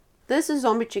This is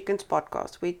Zombie Chickens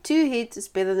podcast, where two heads is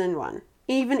better than one,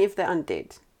 even if they're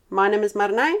undead. My name is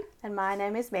Marnay. And my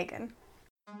name is Megan.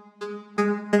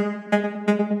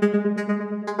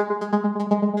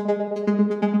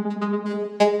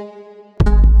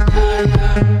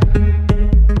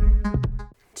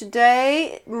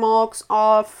 Today marks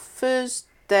our first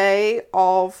day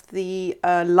of the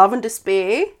Love and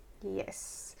Despair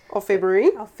Yes. of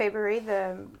February. Of February,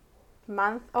 the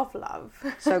month of love.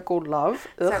 So-called love.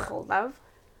 Ugh. So-called love.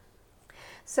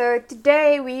 So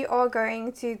today we are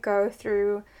going to go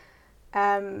through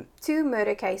two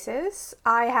murder cases.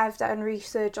 I have done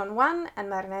research on one and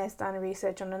Marina has done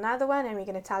research on another one, and we're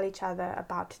going to tell each other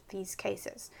about these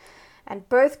cases. And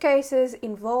both cases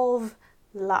involve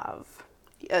love.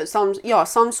 Some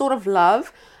sort of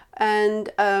love,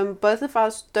 and both of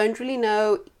us don't really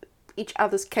know each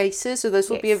other's cases, so this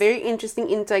will be a very interesting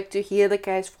intake to hear the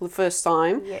case for the first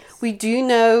time. Yes. We do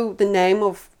know the name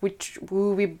of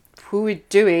who we're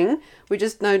doing. We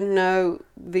just don't know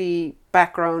the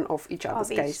background of each other's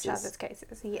cases.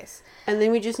 Yes. And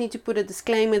then we just need to put a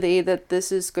disclaimer there that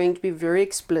this is going to be very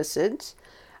explicit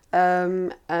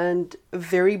and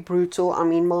very brutal. I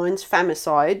mean, mine's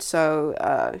famicide, so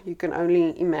you can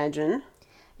only imagine.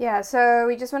 Yeah, so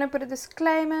we just want to put a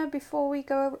disclaimer before we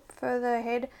go further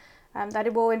ahead, that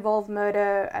it will involve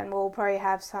murder and we'll probably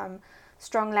have some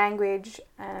strong language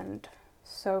and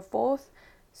so forth.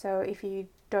 So if you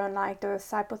don't like those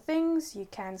type of things, you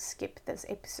can skip this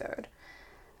episode.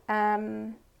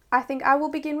 I think I will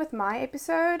begin with my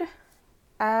episode.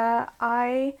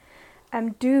 I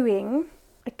am doing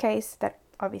a case that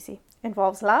obviously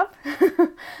involves love.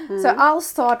 So I'll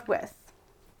start with,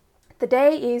 the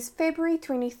day is February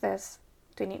 24th.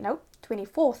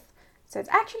 So it's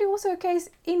actually also a case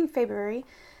in February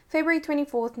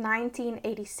 24th,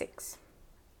 1986.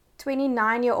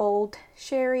 29-year-old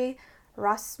Sherry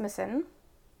Rasmussen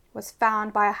was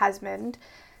found by her husband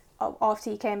after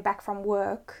he came back from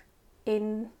work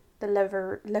in the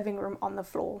living room on the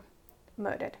floor,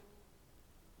 murdered.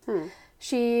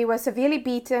 She was severely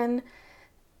beaten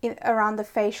around the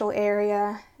facial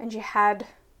area, and she had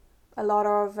a lot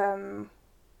of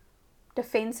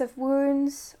defensive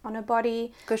wounds on her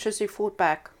body. Because she fought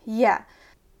back. Yeah.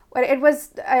 Well, it was,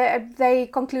 they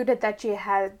concluded that she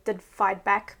did fight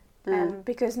back,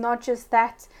 because not just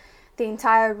that, the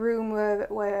entire room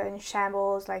were in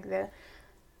shambles, like there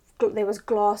was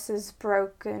glasses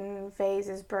broken,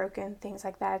 vases broken, things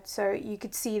like that. So you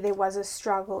could see there was a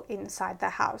struggle inside the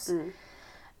house.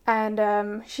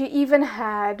 And she even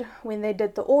had, when they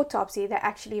did the autopsy, they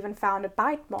actually even found a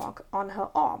bite mark on her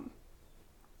arm.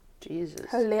 Jesus.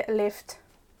 Her left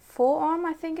forearm,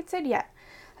 I think it said. Yeah,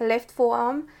 her left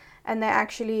forearm. And they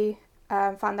actually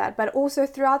found that. But also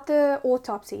throughout the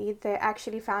autopsy, they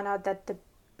actually found out that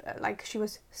she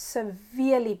was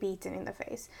severely beaten in the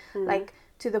face. Like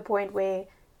to the point where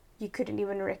you couldn't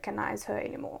even recognize her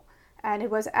anymore. And it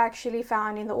was actually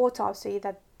found in the autopsy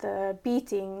that the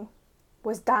beating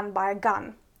was done by a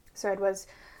gun. So it was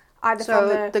either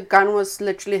from the gun was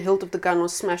literally, the hilt of the gun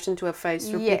was smashed into her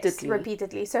face repeatedly. Yes,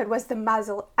 repeatedly. So it was the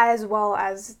muzzle as well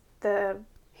as the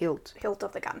hilt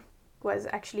of the gun was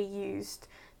actually used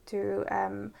to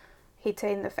hit her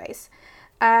in the face.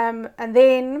 And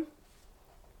then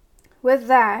with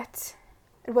that,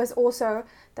 it was also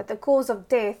that the cause of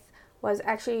death was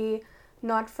actually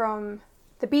not from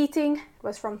the beating, it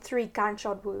was from 3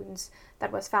 gunshot wounds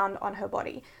that was found on her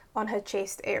body, on her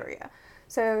chest area.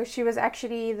 So she was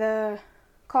actually, the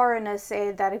coroner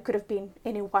said that it could have been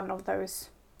any one of those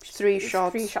 3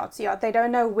 shots. 3 shots, yeah. They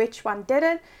don't know which one did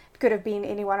it. It could have been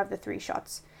any one of the 3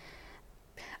 shots.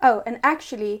 Oh, and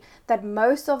actually, that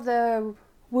most of the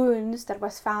wounds that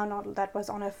was found that was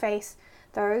on her face,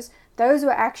 those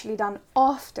were actually done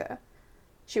after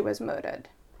she was murdered.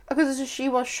 Okay, so she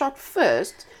was shot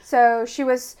first. So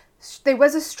there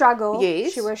was a struggle.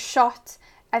 Yes. She was shot,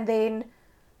 and then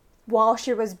while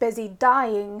she was busy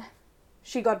dying,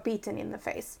 she got beaten in the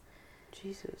face.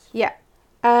 Jesus. Yeah.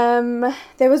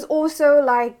 There was also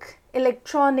like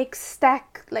electronics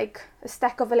stack, like a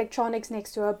stack of electronics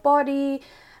next to her body.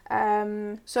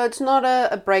 So it's not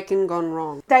a break-in gone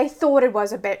wrong. They thought it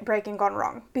was a break-in gone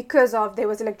wrong because there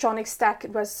was electronics stack.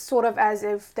 It was sort of as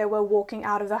if they were walking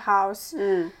out of the house.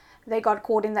 They got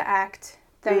caught in the act.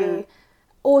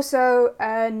 Also,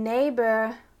 a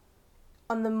neighbor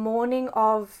on the morning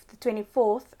of the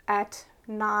 24th at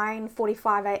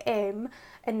 9:45 a.m.,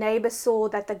 a neighbor saw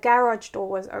that the garage door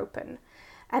was open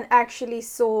and actually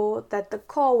saw that the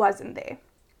car wasn't there.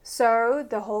 So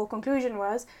the whole conclusion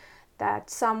was that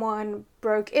someone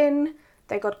broke in,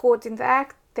 they got caught in the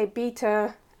act, they beat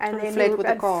her, and then fled with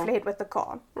the car. fled with the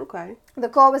car. Okay. The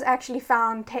car was actually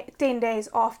found 10 days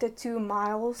after 2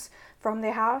 miles from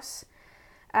their house,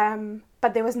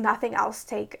 but there was nothing else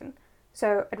taken.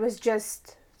 So it was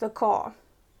just the car.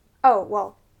 Oh,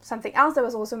 well, something else that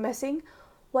was also missing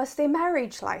was their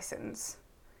marriage license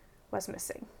was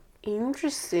missing.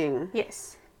 Interesting.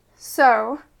 Yes.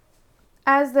 So,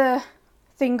 as the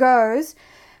thing goes,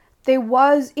 there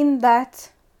was in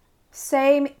that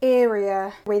same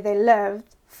area where they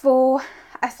lived for,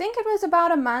 I think it was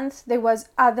about a month, there was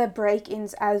other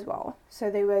break-ins as well.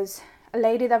 So there was a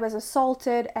lady that was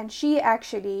assaulted, and she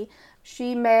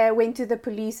went to the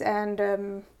police and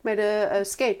Made a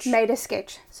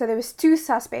sketch. So there was 2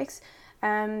 suspects,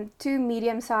 2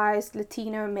 medium-sized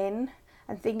Latino men.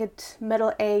 I think it's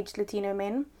middle-aged Latino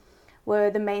men were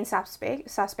the main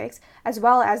suspects, as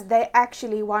well as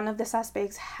one of the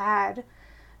suspects had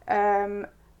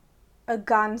a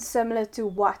gun similar to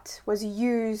what was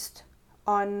used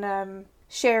on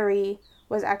Sherry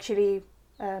was actually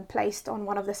placed on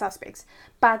one of the suspects,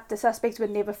 but the suspects were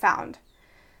never found.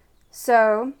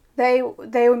 So they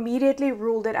immediately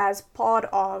ruled it as part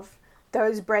of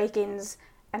those break-ins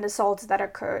and assaults that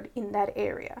occurred in that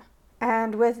area.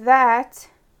 And with that,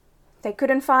 they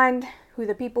couldn't find who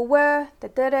the people were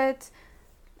that did it.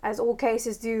 As all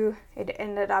cases do, it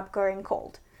ended up going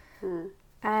cold.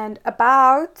 And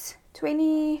about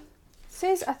 23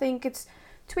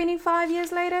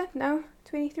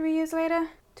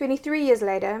 years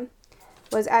later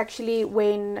was actually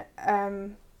when,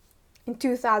 in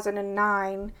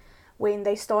 2009, when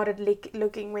they started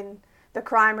looking, when the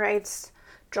crime rates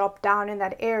dropped down in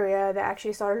that area, they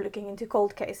actually started looking into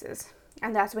cold cases.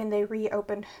 And that's when they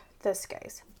reopened this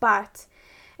case. But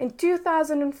in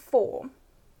 2004,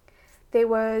 there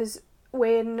was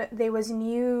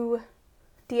new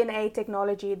DNA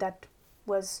technology that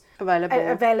was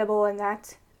available, and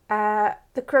that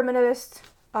the criminalist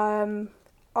of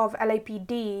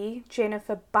LAPD,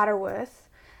 Jennifer Butterworth,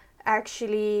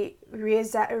 actually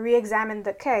re-examined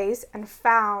the case and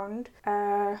found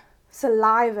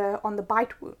saliva on the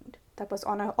bite wound that was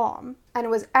on her arm, and it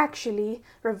was actually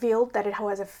revealed that it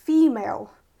was a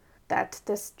female that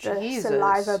the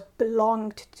saliva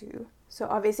belonged to. So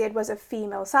obviously it was a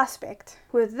female suspect.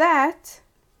 With that...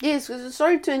 Yes,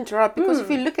 sorry to interrupt, because if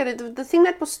you look at it, the thing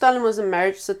that was stolen was a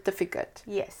marriage certificate.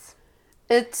 Yes.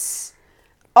 It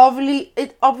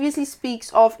obviously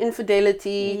speaks of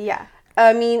infidelity. Yeah.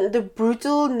 I mean, the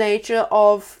brutal nature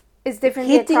of it's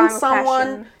definitely a crime of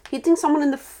passion. Hitting someone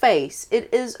in the face,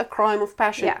 it is a crime of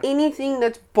passion. Yeah. Anything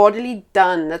that's bodily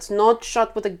done, that's not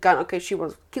shot with a gun. Okay, she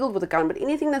was killed with a gun, but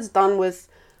anything that's done with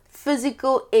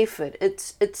physical effort,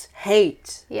 it's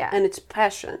hate. Yeah. And it's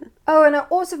passion. Oh, and I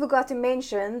also forgot to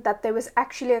mention that there was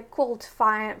actually a quilt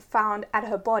found at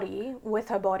her body, with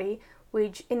her body,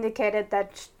 which indicated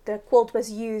that the quilt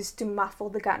was used to muffle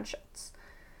the gunshots.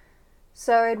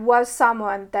 So it was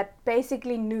someone that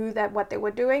basically knew that what they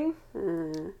were doing.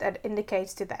 That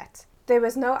indicates to that. There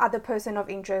was no other person of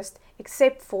interest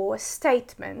except for a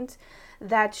statement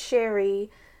that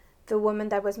Sherry, the woman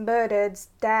that was murdered's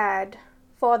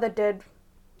father did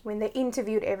when they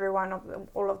interviewed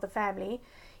all of the family.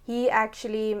 He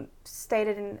actually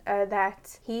stated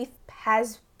that he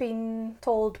has been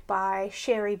told by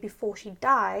Sherry before she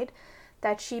died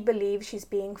that she believes she's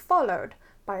being followed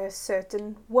by a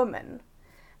certain woman.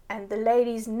 And the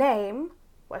lady's name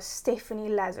was Stephanie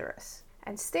Lazarus.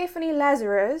 And Stephanie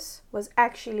Lazarus was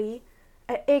actually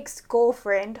an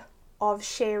ex-girlfriend of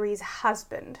Sherry's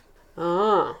husband.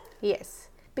 Ah. Yes.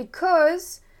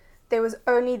 Because there was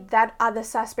only that other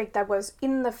suspect that was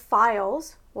in the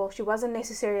files. Well, she wasn't a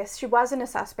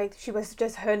suspect. She was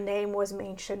just, her name was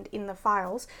mentioned in the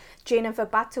files. Jennifer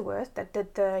Butterworth, that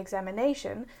did the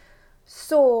examination,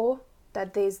 saw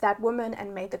that there's that woman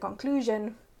and made the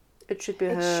conclusion it should be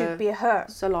her.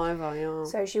 Saliva, yeah.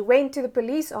 So she went to the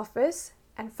police office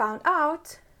and found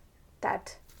out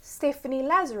that Stephanie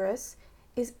Lazarus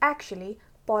is actually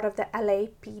part of the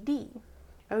LAPD.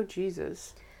 Oh,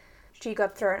 Jesus. She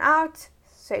got thrown out,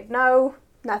 said no,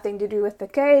 nothing to do with the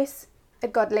case.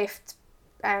 It got left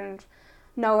and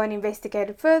no one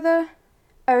investigated further.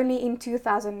 Only in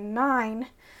 2009,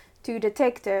 2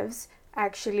 detectives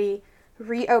actually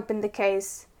reopened the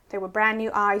case. There were brand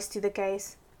new eyes to the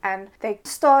case, and they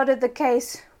started the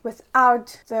case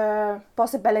without the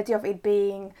possibility of it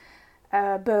being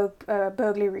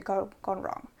burglary gone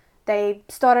wrong. They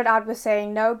started out with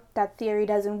saying, no, that theory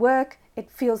doesn't work. It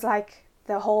feels like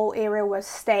the whole area was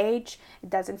staged. It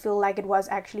doesn't feel like it was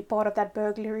actually part of that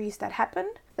burglaries that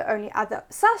happened. The only other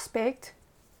suspect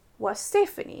was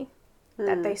Stephanie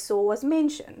that they saw was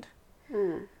mentioned.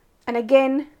 And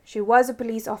again, she was a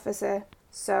police officer,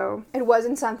 so it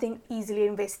wasn't something easily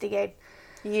investigated.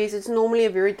 Yes, it's normally a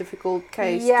very difficult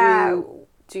case Yeah.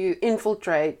 to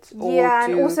infiltrate or Yeah,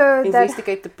 to and also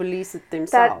investigate the police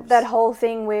themselves. that whole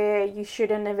thing where you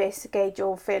shouldn't investigate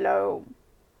your fellow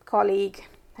colleague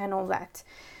and all that.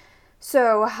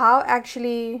 So how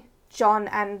actually John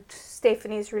and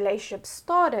Stephanie's relationship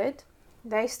started,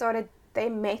 they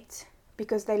met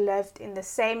because they lived in the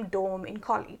same dorm in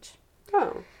college.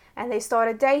 Oh. And they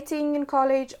started dating in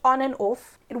college on and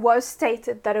off. It was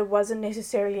stated that it wasn't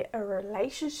necessarily a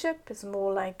relationship. It's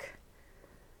more like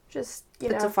just,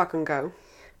 It's a fucking go.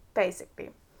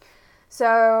 basically.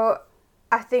 So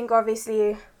I think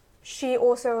obviously she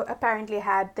also apparently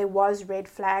there was red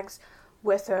flags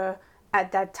with her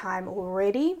at that time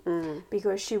already,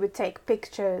 because she would take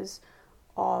pictures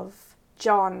of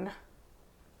John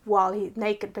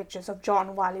naked pictures of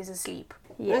John while he's asleep.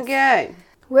 Yes. Okay.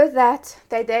 With that,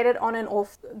 they dated on and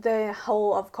off the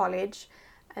whole of college,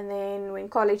 and then when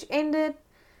college ended,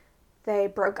 they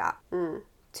broke up.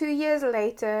 2 years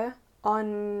later,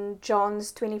 on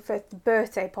John's 25th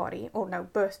birthday party,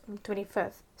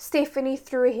 25th, Stephanie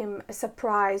threw him a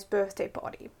surprise birthday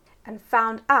party and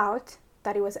found out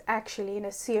that he was actually in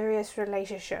a serious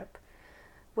relationship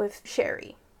with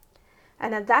Sherry.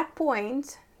 And at that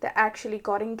point, they actually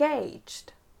got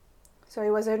engaged. So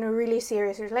he was in a really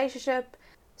serious relationship.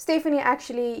 Stephanie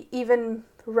actually even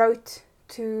wrote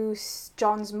to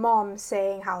John's mom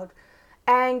saying how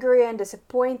angry and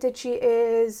disappointed she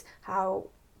is, how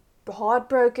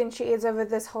heartbroken she is over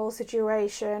this whole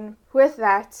situation. With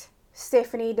that,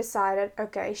 Stephanie decided,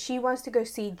 okay, she wants to go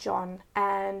see John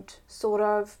and sort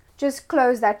of just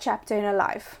close that chapter in her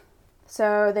life.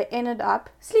 So they ended up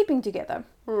sleeping together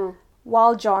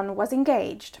while John was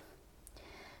engaged.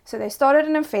 So they started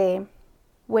an affair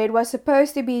where it was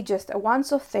supposed to be just a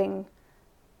once-off thing.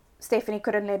 Stephanie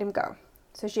couldn't let him go.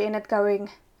 So she ended going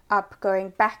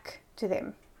back to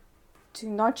them. To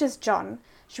not just John,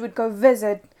 she would go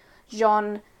visit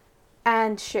John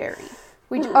and Sherry,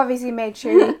 which obviously made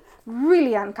Sherry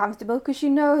really uncomfortable because she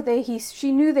knew their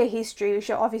history.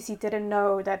 She obviously didn't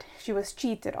know that she was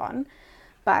cheated on,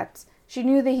 but she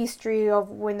knew the history of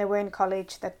when they were in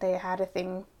college, that they had a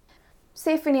thing.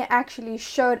 Stephanie actually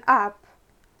showed up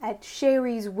at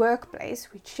Sherry's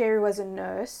workplace, which Sherry was a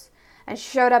nurse, and she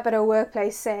showed up at her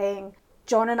workplace saying,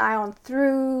 John and I aren't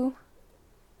through.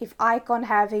 If I can't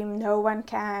have him, no one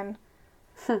can.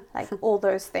 Like all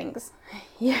those things.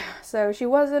 Yeah, so she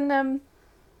wasn't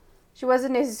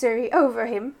necessarily over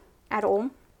him at all.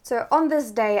 So on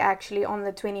this day, actually, on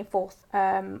the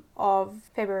 24th of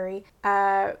February,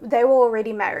 they were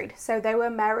already married. So they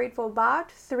were married for about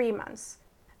 3 months.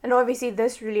 And obviously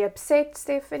this really upset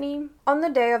Stephanie. On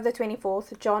the day of the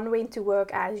 24th, John went to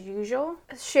work as usual.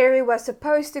 Sherry was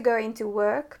supposed to go into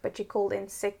work, but she called in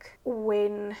sick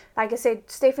when, like I said,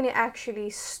 Stephanie actually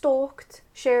stalked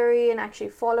Sherry and actually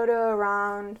followed her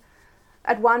around.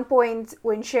 At one point,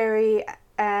 when Sherry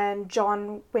and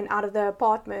John went out of the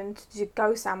apartment to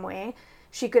go somewhere,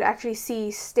 she could actually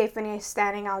see Stephanie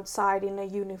standing outside in a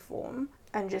uniform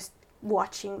and just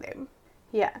watching them.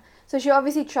 Yeah. So she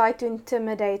obviously tried to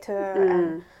intimidate her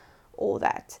and all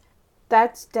that.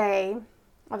 That day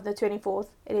of the 24th,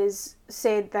 it is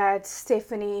said that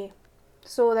Stephanie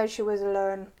saw that she was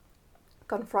alone,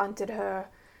 confronted her,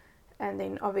 and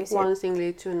then obviously... one thing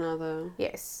led to another.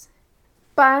 Yes.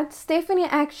 But Stephanie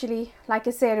actually, like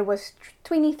I said, it was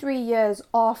 23 years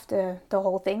after the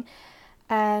whole thing.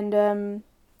 And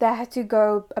they had to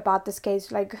go about this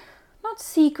case, like, not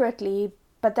secretly,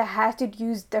 but they had to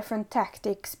use different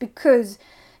tactics because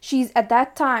at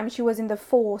that time, she was in the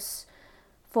force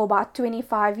for about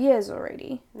 25 years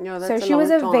already. Yeah, that's so she was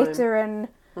a time. veteran.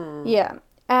 Yeah.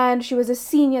 And she was a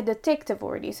senior detective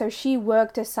already. So she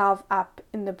worked herself up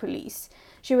in the police.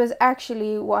 She was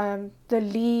actually the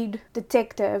lead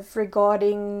detective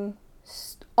regarding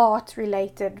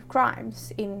art-related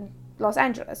crimes in Los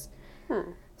Angeles.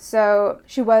 So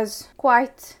she was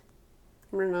quite...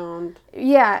 renowned.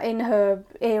 Yeah, in her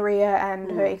area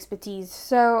and her expertise.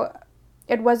 So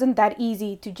it wasn't that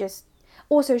easy to just...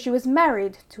 Also, she was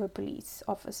married to a police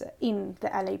officer in the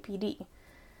LAPD.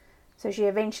 So she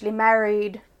eventually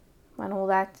married and all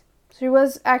that.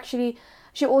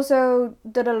 She also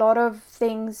did a lot of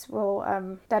things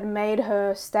that made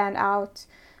her stand out.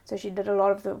 So she did a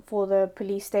lot for the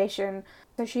police station.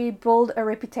 So she built a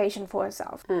reputation for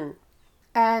herself.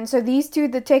 And so these two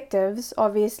detectives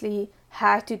obviously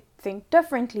had to think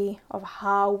differently of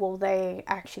how will they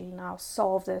actually now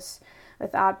solve this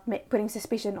without putting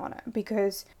suspicion on her,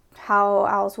 because how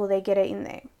else will they get her in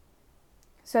there?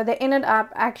 So they ended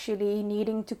up actually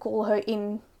needing to call her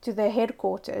in to their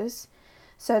headquarters,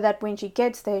 so that when she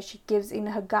gets there, she gives in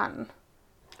her gun.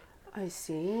 I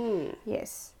see.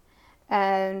 Yes.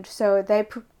 And so they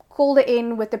called her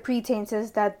in with the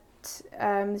pretenses that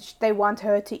they want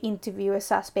her to interview a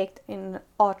suspect in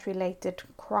art-related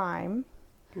crime.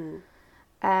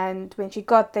 And when she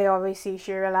got there, obviously,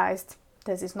 she realized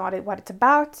this is not what it's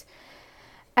about.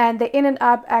 And they ended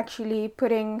up actually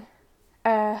putting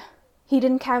a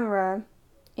hidden camera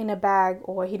in a bag,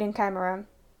 or a hidden camera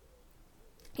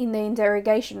in the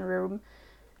interrogation room.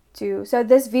 So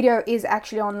this video is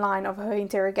actually online of her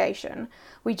interrogation,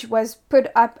 which was put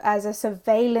up as a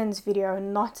surveillance video,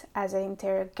 not as an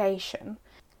interrogation.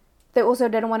 They also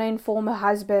didn't want to inform her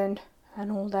husband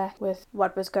and all that with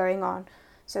what was going on,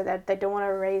 so that they don't want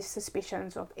to raise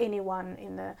suspicions of anyone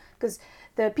because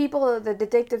the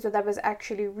detectives that was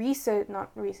actually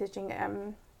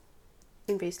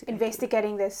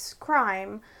investigating this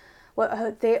crime,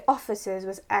 their officers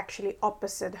was actually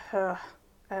opposite her,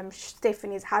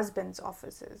 Stephanie's husband's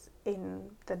officers in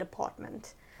the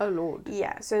department. Oh Lord.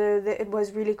 Yeah, so it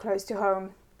was really close to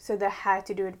home, so they had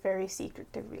to do it very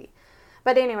secretively.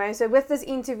 But anyway, so with this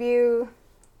interview,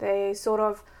 they sort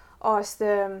of asked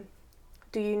them,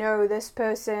 do you know this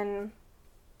person?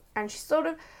 And she sort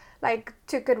of like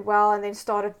took it well, and then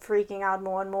started freaking out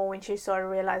more and more when she started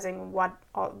realizing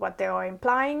what they are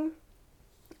implying.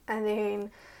 And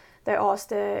then they asked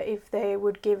her if they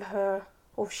would give her,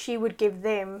 or if she would give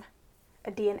them,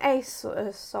 a DNA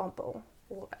sample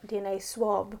or a DNA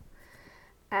swab.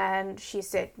 And she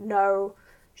said no,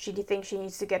 she thinks she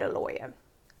needs to get a lawyer.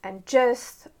 And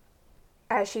just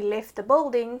as she left the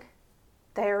building,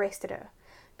 they arrested her.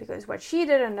 Because what she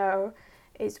didn't know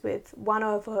is with one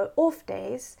of her off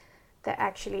days, they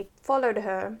actually followed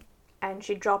her, and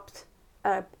she dropped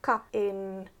a cup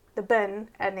in the bin,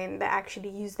 and then they actually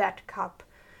used that cup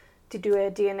to do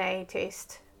a DNA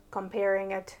test,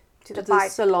 comparing it to the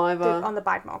bite saliva on the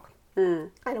bite mark. And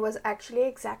it was actually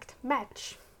exact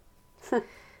match.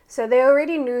 So they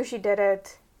already knew she did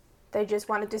it. They just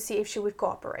wanted to see if she would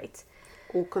cooperate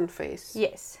or confess.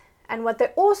 Yes. And what they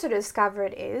also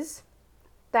discovered is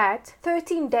that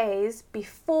 13 days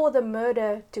before the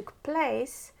murder took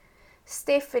place,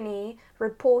 Stephanie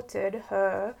reported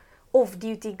her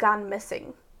off-duty gun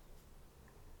missing.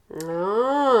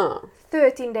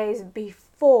 13 days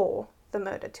before the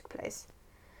murder took place.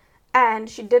 And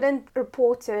she didn't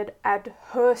report it at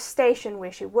her station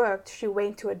where she worked. She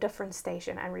went to a different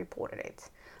station and reported it.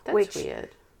 That's weird.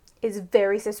 Is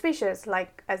very suspicious,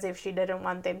 like as if she didn't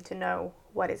want them to know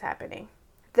what is happening.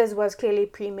 This was clearly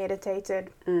premeditated.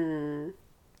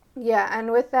 Yeah,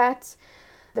 and with that,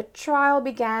 the trial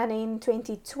began in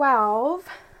 2012,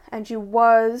 and she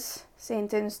was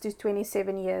sentenced to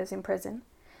 27 years in prison.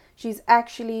 She's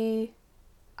actually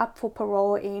up for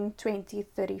parole in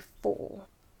 2034.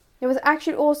 There was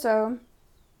actually also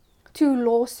 2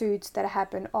 lawsuits that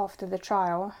happened after the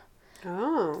trial.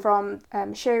 From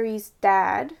Sherry's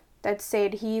dad, that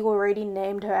said he already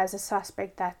named her as a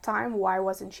suspect that time. Why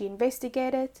wasn't she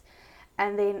investigated?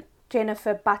 And then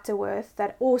Jennifer Butterworth,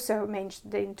 that also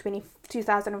mentioned in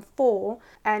 2004.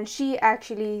 And she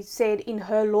actually said in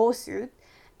her lawsuit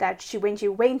that when she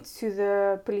went to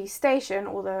the police station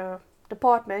or the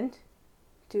department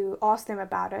to ask them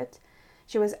about it,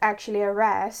 she was actually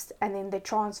harassed, and then they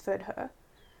transferred her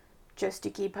just to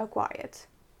keep her quiet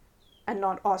and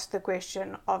not ask the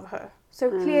question of her. So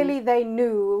clearly they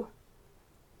knew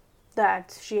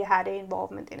that she had an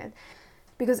involvement in it.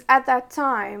 Because at that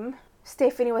time,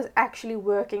 Stephanie was actually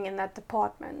working in that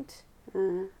department,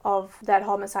 of that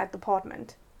homicide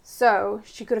department. So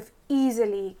she could have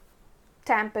easily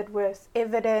tampered with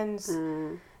evidence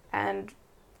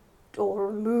or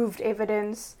removed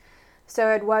evidence. So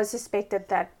it was suspected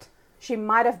that she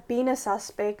might have been a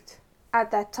suspect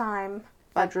at that time,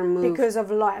 but because of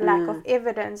lack of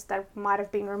evidence that might have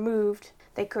been removed,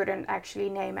 they couldn't actually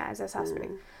name her as a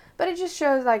suspect. But it just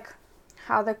shows like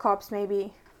how the cops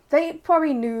they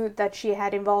probably knew that she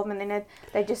had involvement in it.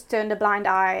 They just turned a blind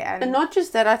eye. And not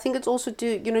just that, I think it's also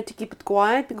to keep it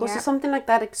quiet, because if something like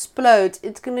that explodes,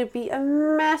 it's going to be a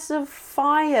massive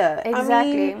fire.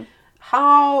 Exactly.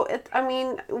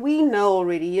 We know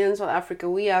already here in South Africa,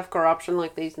 we have corruption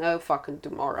like there's no fucking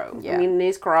tomorrow. Yeah.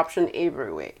 There's corruption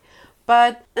everywhere.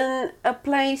 But in a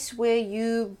place where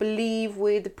you believe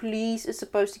where the police is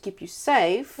supposed to keep you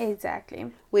safe,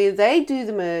 exactly, where they do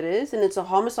the murders, and it's a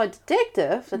homicide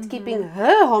detective that's keeping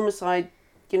her homicidal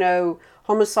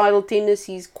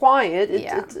tendencies quiet,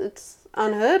 it's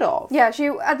unheard of. Yeah,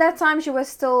 at that time she was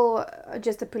still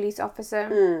just a police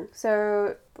officer.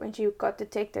 So when she got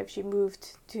detective, she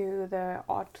moved to the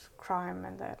art crime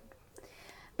and that.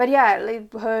 But yeah,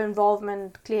 like, her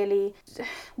involvement clearly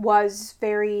was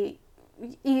very...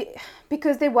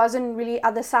 Because there wasn't really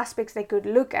other suspects they could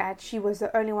look at, she was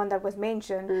the only one that was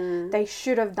mentioned. They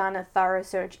should have done a thorough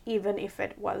search, even if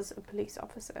it was a police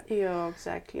officer. Yeah,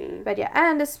 exactly. But yeah,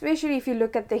 and especially if you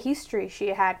look at the history she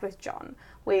had with John,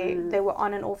 where they were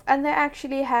on and off, and they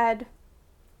actually had,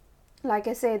 like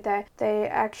I said, that they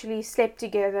actually slept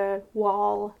together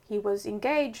while he was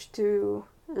engaged to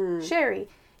Sherry.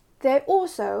 They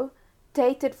also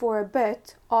dated for a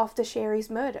bit after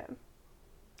Sherry's murder.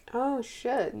 Oh,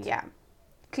 shit. Yeah.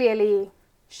 Clearly,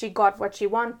 she got what she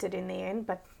wanted in the end,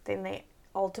 but then they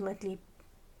ultimately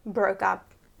broke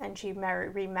up and she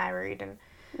remarried.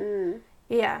 And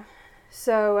yeah.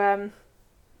 So,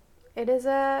 it is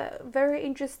very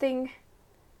interesting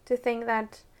to think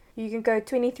that you can go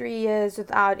 23 years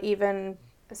without even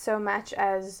so much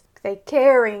as they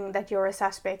caring that you're a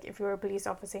suspect if you're a police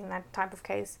officer in that type of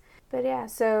case. But yeah,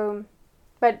 so...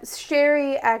 But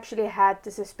Sherry actually had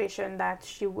the suspicion that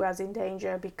she was in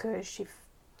danger because she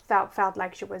felt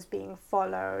like she was being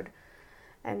followed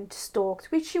and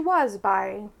stalked, which she was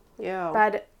by... Yeah.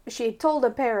 But she told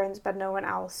her parents, but no one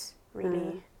else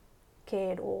really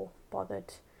cared or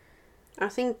bothered. I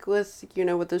think with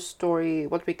this story,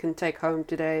 what we can take home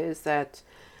today is that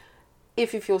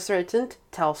if you feel threatened,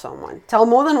 tell someone. Tell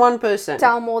more than one person.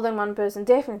 Tell more than one person,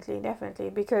 definitely,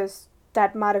 because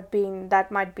that might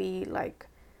be like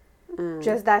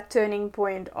just that turning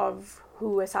point of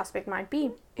who a suspect might be.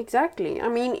 Exactly. I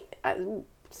mean,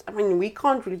 we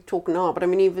can't really talk now, but I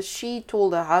mean, if she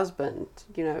told her husband,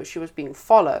 she was being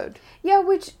followed. Yeah,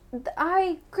 which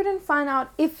I couldn't find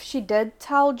out if she did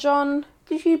tell John.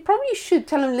 You probably should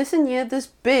tell him, listen here, this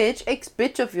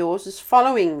ex-bitch of yours is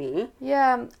following me.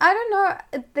 Yeah, I don't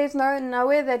know. There's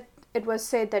nowhere that it was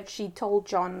said that she told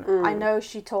John. I know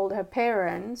she told her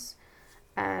parents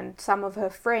and some of her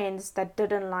friends that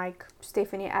didn't like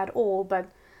Stephanie at all, but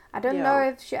I don't know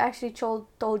if she actually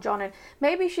told John, and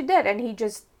maybe she did and he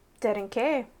just didn't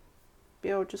care.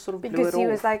 Yeah, or just sort of blew it because he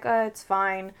off. was like, oh, it's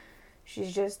fine,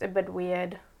 she's just a bit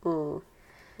weird. No,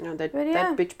 that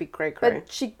bitch be cray. But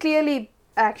she clearly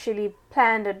actually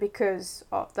planned it because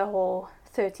of the whole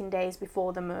 13 days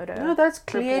before the murder. No, that's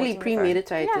clearly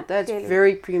premeditated. Yeah, that's clearly.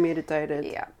 very premeditated.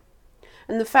 Yeah.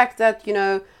 And the fact that,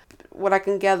 what I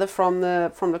can gather from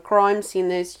the crime scene,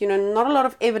 there's, not a lot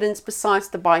of evidence besides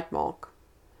the bite mark.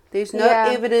 There's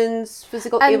no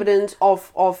physical evidence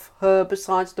of her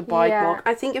besides the bite mark.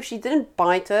 I think if she didn't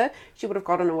bite her, she would have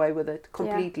gotten away with it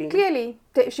completely. Yeah. Clearly,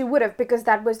 she would have, because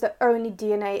that was the only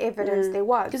DNA evidence there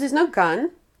was. Because there's no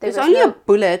gun. There's only a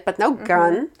bullet, but no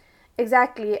gun.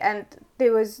 Exactly, and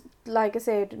there was, like I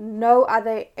said, no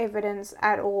other evidence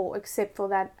at all except for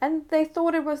that. And they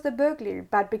thought it was the burglary,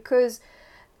 but because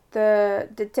the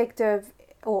detective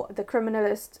or the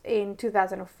criminalist in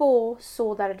 2004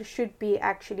 saw that it should be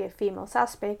actually a female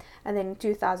suspect, and then in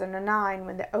 2009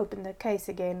 when they opened the case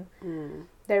again,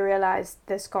 they realized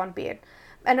this can't be it.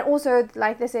 And also,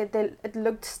 like they said, it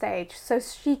looked staged, so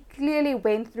she clearly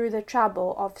went through the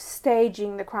trouble of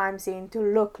staging the crime scene to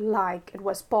look like it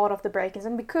was part of the break-ins,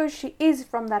 and because she is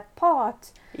from that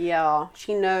part,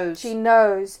 she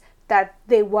knows that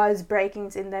there was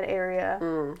break-ins in that area,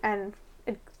 and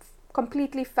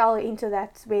completely fell into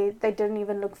that where they didn't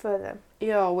even look further.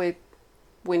 Yeah, where it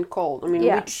went cold. I mean,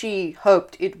 which she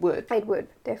hoped it would. It would,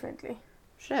 definitely.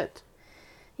 Shit.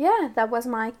 Yeah, that was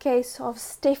my case of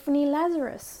Stephanie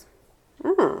Lazarus.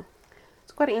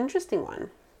 It's quite an interesting one.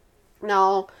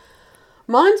 Now,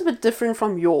 mine's a bit different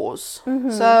from yours.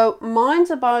 So,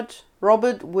 mine's about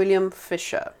Robert William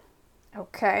Fisher.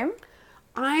 Okay.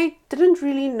 I didn't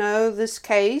really know this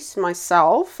case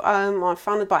myself. I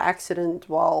found it by accident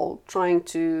while trying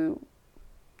to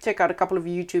check out a couple of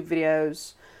YouTube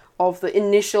videos of the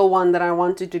initial one that I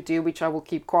wanted to do, which I will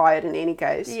keep quiet in any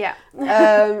case. Yeah.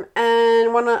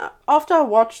 And after I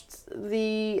watched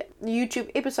the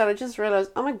YouTube episode, I just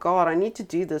realized, oh my god, I need to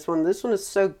do this one. This one is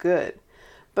so good.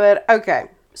 But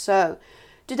okay, so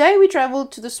today we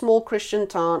traveled to the small Christian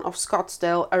town of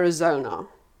Scottsdale, Arizona,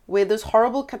 where this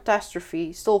horrible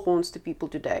catastrophe still haunts the people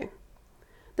today.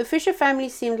 The Fisher family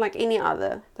seemed like any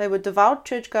other. They were devout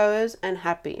churchgoers and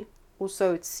happy, or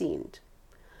so it seemed.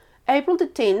 April the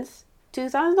 10th,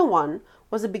 2001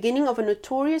 was the beginning of a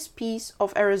notorious piece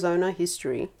of Arizona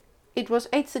history. It was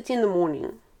 8:30 in the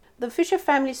morning. The Fisher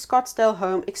family's Scottsdale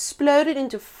home exploded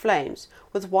into flames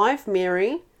with wife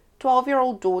Mary,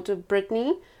 12-year-old daughter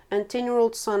Brittany, and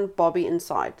 10-year-old son Bobby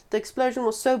inside. The explosion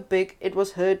was so big it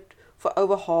was heard for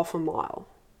over half a mile.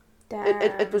 Damn.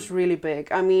 It was really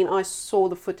big. I mean, I saw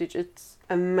the footage. It's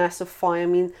a massive fire. I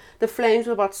mean, the flames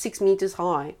were about 6 meters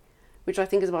high, which I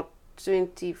think is about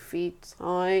 20 feet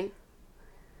high.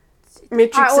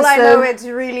 Metric All system. I know, it's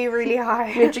really, really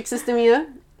high. Metric system here.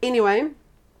 Anyway,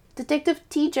 Detective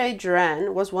T.J.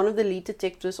 Duran was one of the lead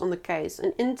detectives on the case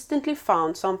and instantly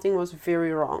found something was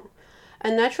very wrong. A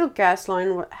natural gas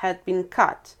line had been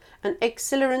cut, and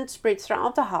accelerant spread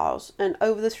throughout the house and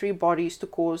over the 3 bodies to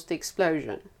cause the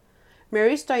explosion.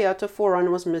 Mary's Toyota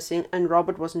 4Runner was missing and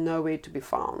Robert was nowhere to be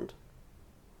found.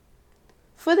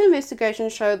 Further investigation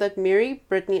showed that Mary,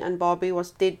 Brittany and Barbie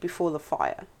was dead before the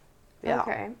fire. Yeah.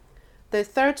 Okay. Their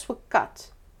throats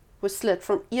were slit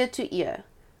from ear to ear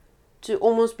to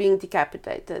almost being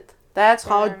decapitated. That's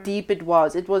how deep it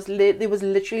was. It was there was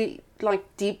literally like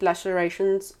deep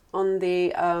lacerations on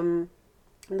the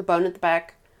bone at the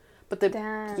back. But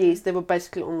yes, they were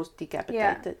basically almost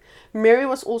decapitated. Yeah. Mary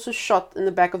was also shot in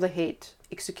the back of the head,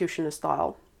 executioner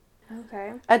style.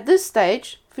 Okay. At this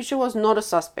stage, Fisher was not a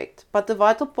suspect, but the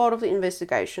vital part of the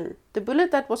investigation. The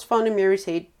bullet that was found in Mary's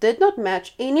head did not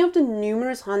match any of the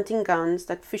numerous hunting guns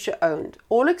that Fisher owned,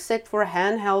 all except for a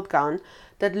handheld gun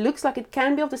that looks like it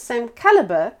can be of the same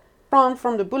caliber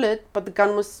from the bullet, but the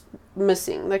gun was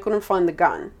missing. They couldn't find the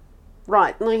gun.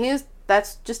 Right, now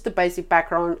that's just the basic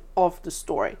background of the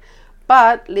story.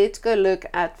 But let's go look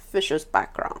at Fisher's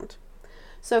background.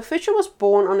 So Fisher was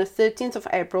born on the 13th of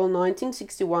April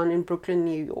 1961 in Brooklyn,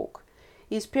 New York.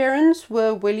 His parents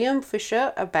were William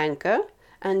Fisher, a banker,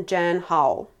 and Jan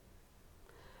Howell.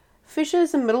 Fisher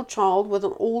is a middle child with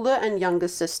an older and younger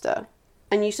sister,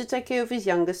 and used to take care of his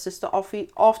younger sister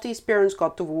after his parents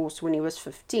got divorced when he was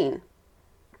 15.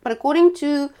 But according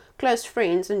to close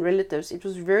friends and relatives, it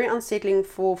was very unsettling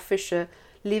for Fisher,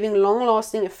 leaving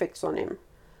long-lasting effects on him.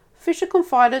 Fisher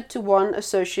confided to one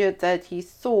associate that he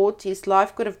thought his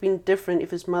life could have been different if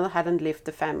his mother hadn't left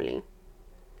the family.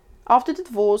 After the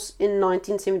divorce in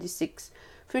 1976,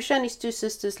 Fisher and his 2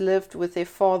 sisters lived with their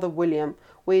father William,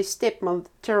 where his stepmother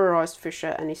terrorized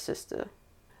Fisher and his sister.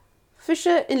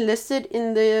 Fisher enlisted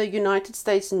in the United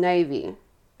States Navy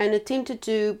and attempted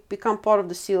to become part of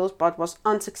the SEALs but was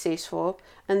unsuccessful,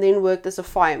 and then worked as a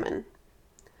fireman.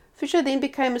 Fisher then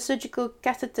became a surgical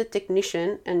catheter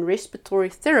technician and respiratory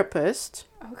therapist.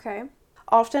 Okay.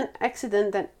 After an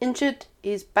accident that injured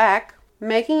his back,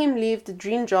 making him leave the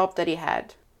dream job that he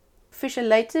had. Fisher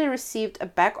later received a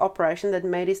back operation that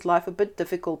made his life a bit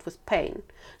difficult with pain.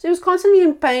 So he was constantly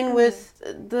in pain with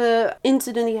the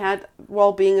incident he had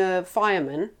while being a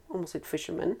fireman, almost said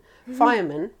fisherman,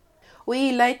 fireman, where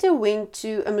he later went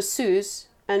to a masseuse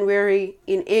and where he,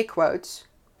 in air quotes,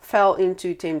 fell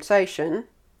into temptation.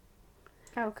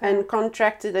 Okay. And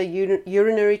contracted a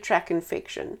urinary tract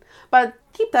infection. But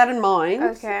keep that in mind.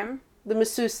 Okay. The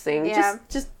masseuse thing. Yeah.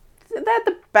 Just that at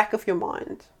the back of your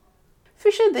mind.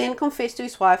 Fisher then confessed to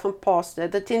his wife and pastor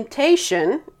the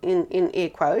temptation, in air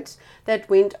quotes, that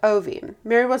went over him.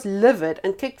 Mary was livid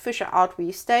and kicked Fisher out, where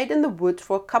he stayed in the woods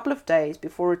for a couple of days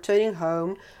before returning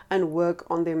home and work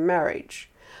on their marriage.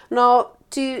 Now,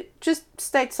 to just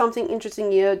state something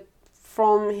interesting here,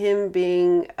 from him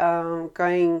being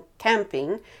going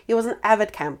camping, he was an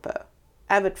avid camper,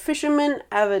 avid fisherman,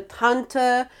 avid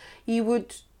hunter. He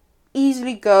would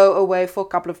easily go away for a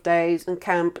couple of days and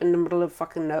camp in the middle of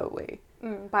fucking nowhere.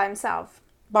 By himself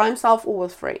Or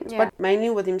with friends, but mainly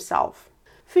with himself.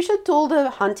 Fisher told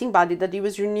a hunting buddy that he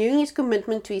was renewing his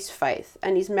commitment to his faith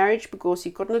and his marriage because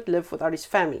he could not live without his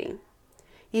family.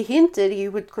 He hinted he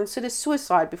would consider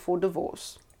suicide before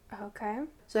divorce. Okay.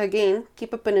 So again,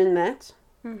 keep a pin in that.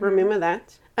 Remember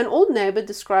that. An old neighbor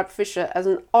described Fisher as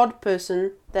an odd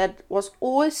person that was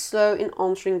always slow in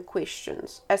answering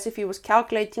questions, as if he was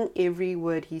calculating every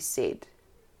word he said.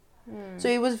 So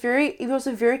he was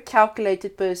a very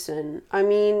calculated person. I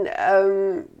mean,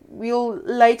 we'll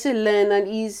later learn that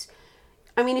he's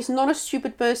not a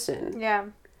stupid person. Yeah.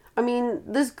 I mean,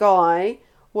 this guy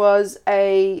was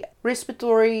a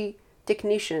respiratory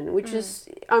technician, which is,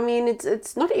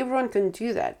 it's not everyone can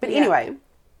do that. But anyway,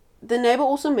 the neighbor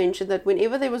also mentioned that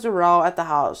whenever there was a row at the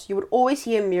house, you would always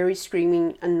hear Mary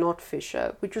screaming and not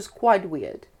Fisher, which was quite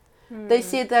weird. They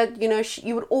said that,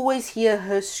 you would always hear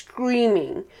her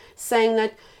screaming, saying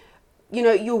that,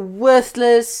 you're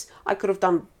worthless, I could have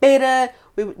done better,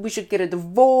 we should get a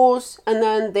divorce. And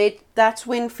then that's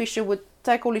when Fisher would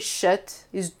take all his shit,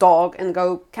 his dog, and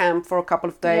go camp for a couple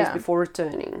of days before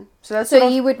returning. So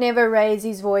he would never raise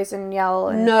his voice and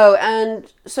yell? No,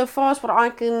 and so far as what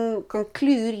I can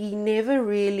conclude, he never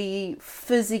really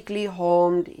physically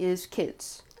harmed his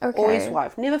kids or his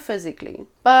wife. Never physically.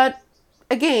 But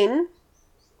again,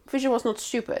 Fisher was not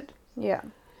stupid. Yeah.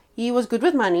 He was good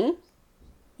with money.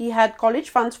 He had college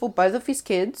funds for both of his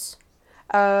kids.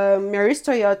 Mary's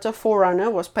Toyota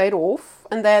 4Runner was paid off,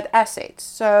 and they had assets.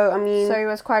 So, I mean... So he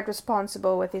was quite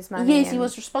responsible with his money. Yes, he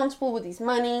was responsible with his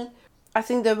money. I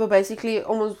think they were basically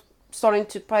almost starting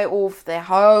to pay off their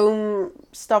home,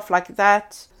 stuff like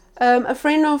that. A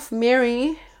friend of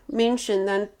Mary mentioned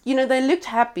that, they looked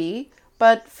happy,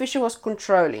 but Fisher was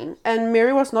controlling. And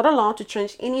Mary was not allowed to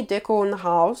change any decor in the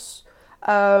house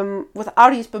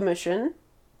without his permission.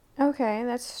 Okay,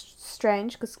 that's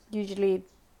strange, because usually...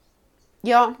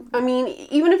 Yeah, I mean,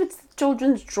 even if it's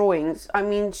children's drawings, I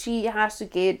mean, she has to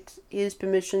get his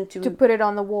permission to put it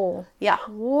on the wall. Yeah.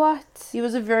 What? He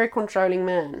was a very controlling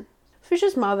man.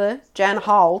 Fisher's mother, Jan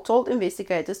Howell, told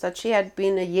investigators that she had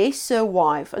been a yes sir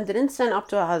wife and didn't stand up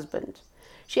to her husband.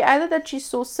 She added that she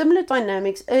saw similar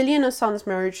dynamics early in her son's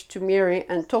marriage to Mary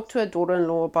and talked to her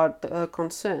daughter-in-law about her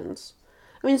concerns.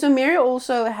 I mean, so Mary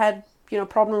also had,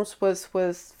 problems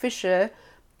with Fisher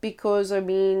because, I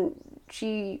mean,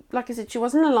 she, like I said, she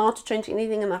wasn't allowed to change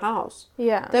anything in the house.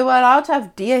 Yeah. They were allowed to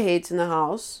have deer heads in the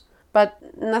house,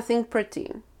 but nothing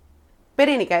pretty. But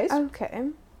in any case... Okay.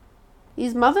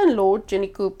 His mother-in-law, Jenny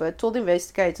Cooper, told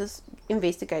investigators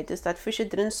that Fisher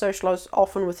didn't socialize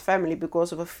often with family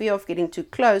because of a fear of getting too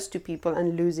close to people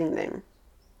and losing them.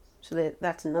 So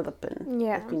that's another pin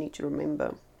that we need to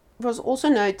remember. It was also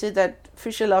noted that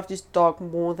Fisher loved his dog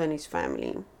more than his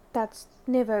family. That's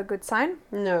never a good sign.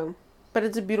 No, but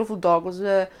it's a beautiful dog.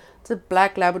 It's a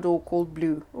black Labrador called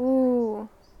Blue. Ooh.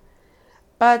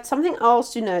 But something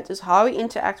else to note is how he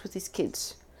interacts with his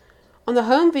kids. On the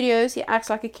home videos, he acts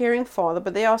like a caring father,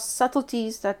 but there are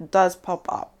subtleties that does pop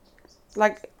up.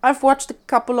 Like, I've watched a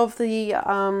couple of the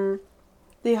home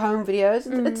videos.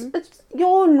 It's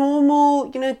your normal,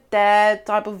 dad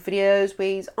type of videos where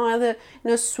he's either,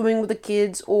 swimming with the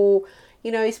kids or,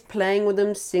 he's playing with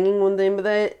them, singing with them.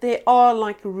 But there are,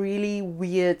 like, really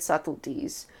weird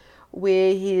subtleties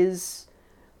where his,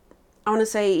 I want to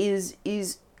say,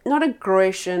 is not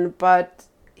aggression, but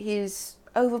his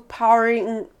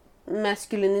overpowering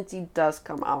masculinity does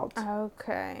come out.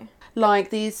 Okay. Like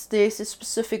there's a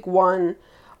specific one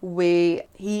where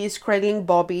he is cradling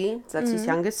Bobby, that's his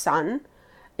youngest son,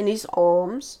 in his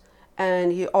arms,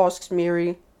 and he asks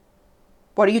Mary,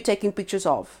 "What are you taking pictures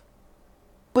of?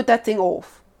 Put that thing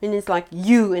off." And it's like,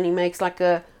 "You," and he makes like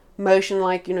a motion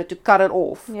like, to cut it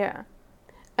off. Yeah.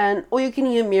 And or you can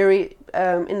hear Mary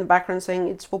in the background saying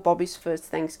it's for Bobby's first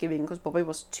Thanksgiving because Bobby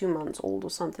was 2 months old or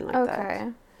something like that. Okay.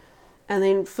 And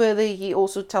then further, he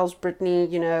also tells Brittany,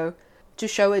 to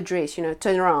show her dress,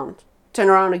 turn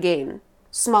around again,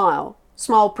 smile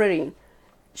pretty,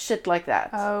 shit like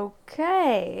that.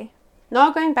 Okay.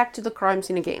 Now going back to the crime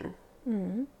scene again.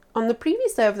 Mm. On the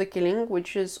previous day of the killing,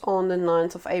 which is on the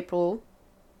 9th of April,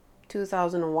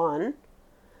 2001,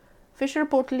 Fisher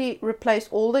reportedly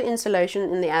replaced all the insulation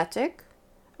in the attic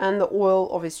and the oil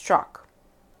of his truck.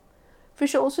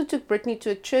 Fisher also took Brittany to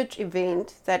a church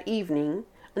event that evening,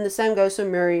 and the same goes for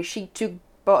Mary. She took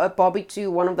Bobby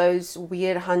to one of those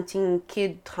weird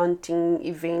kid hunting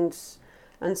events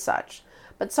and such.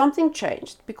 But something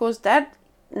changed because that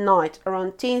night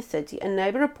around 10:30, a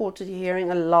neighbor reported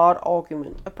hearing a loud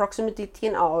argument approximately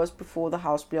 10 hours before the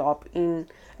house blew up in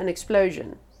an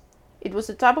explosion. It was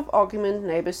the type of argument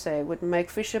neighbors say would make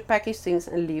Fisher pack his things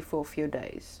and leave for a few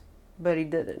days. But he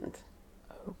didn't.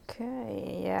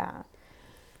 Okay, yeah.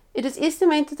 It is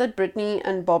estimated that Brittany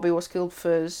and Bobby was killed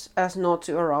first as not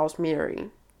to arouse Mary.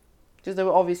 Because they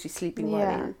were obviously sleeping by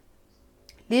then.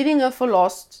 Leaving her for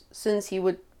lost since she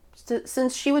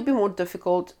would be more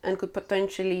difficult and could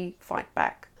potentially fight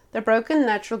back. The broken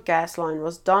natural gas line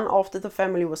was done after the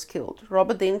family was killed.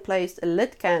 Robert then placed a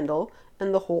lit candle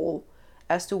in the hall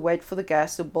as to wait for the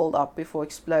gas to build up before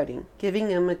exploding, giving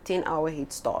him a 10-hour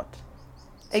head start.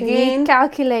 So he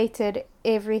calculated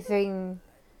everything.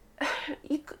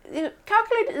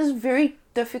 Calculate is a very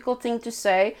difficult thing to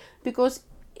say because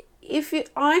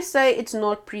I say it's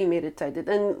not premeditated,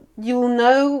 and you'll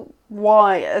know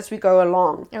why as we go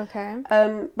along. Okay.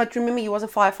 But remember, he was a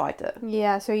firefighter.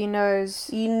 Yeah, so he knows.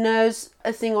 He knows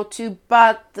a thing or two,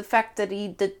 but the fact that he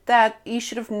did that, he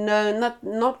should have known that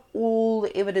not all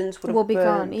the evidence would have be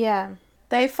gone. Yeah.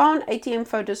 They found ATM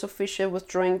photos of Fisher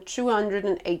withdrawing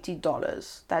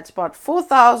 $280. That's about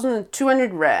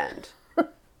 4,200 rand.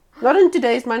 Not in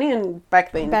today's money, and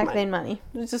back then money.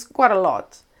 It's just quite a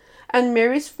lot. And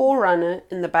Mary's 4Runner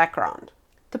in the background.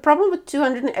 The problem with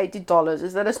 $280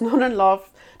 is that it's not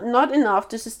enough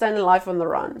to sustain a life on the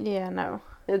run. Yeah, no.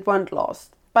 It won't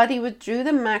last. But he withdrew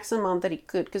the max amount that he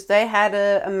could because they had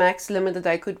a max limit that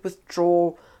they could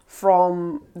withdraw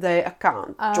from their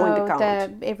account, joint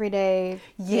account. The everyday.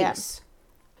 Yes.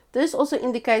 This also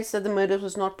indicates that the murder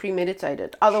was not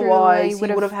premeditated. Otherwise, he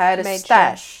would have had a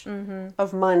stash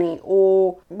of money,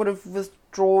 or would have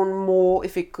withdrawn more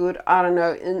if he could. I don't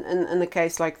know, in a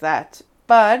case like that.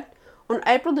 But on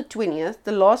April the 20th,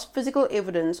 the last physical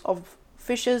evidence of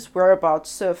Fisher's whereabouts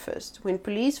surfaced when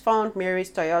police found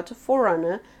Mary's Toyota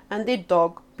 4Runner and their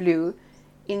dog, Blue,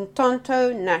 in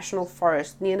Tonto National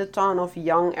Forest near the town of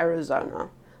Young, Arizona.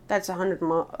 That's 100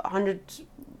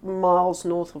 miles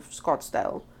north of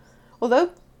Scottsdale.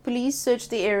 Although police searched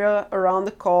the area around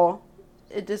the car,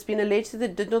 it has been alleged that they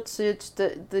did not search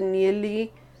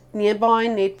the nearby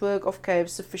network of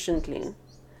caves sufficiently.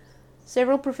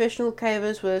 Several professional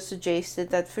cavers were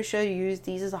suggested that Fisher used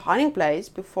these as a hiding place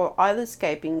before either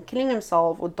escaping, killing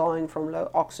himself, or dying from low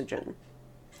oxygen.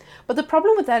 But the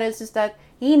problem with that is that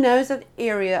he knows that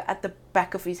area at the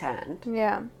back of his hand.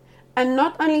 Yeah. And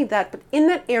not only that, but in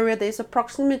that area there's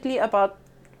approximately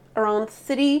around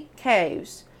 30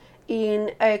 caves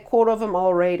in a quarter of a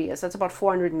mile radius. That's about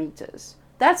 400 meters.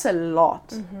 That's a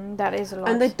lot. That is a lot.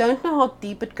 And they don't know how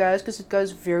deep it goes because it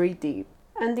goes very deep.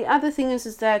 And the other thing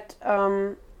is that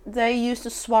they used a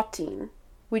SWAT team,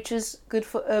 which is good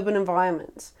for urban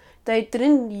environments. They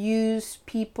didn't use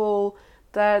people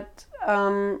that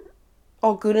are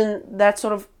good in that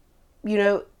sort of,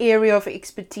 area of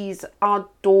expertise,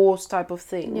 outdoors type of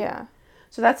thing. Yeah.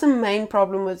 So that's the main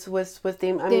problem with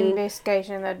them. The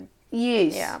investigation that...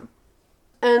 Yes. Yeah.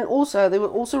 And also, there were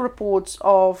also reports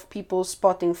of people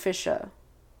spotting Fisher.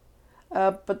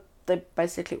 But they're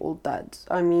basically all dead.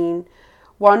 I mean,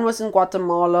 one was in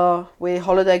Guatemala where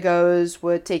holiday goers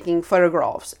were taking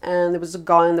photographs, and there was a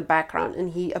guy in the background,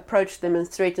 and he approached them and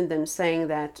threatened them, saying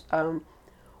that,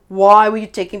 why were you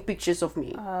taking pictures of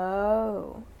me?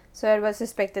 Oh. So it was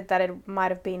suspected that it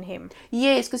might have been him.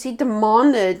 Yes, because he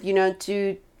demanded,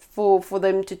 for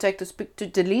them to take to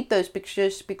delete those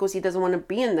pictures because he doesn't want to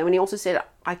be in them. And he also said,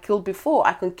 I killed before,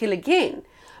 I can kill again.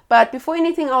 But before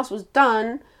anything else was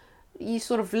done, he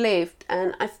sort of left,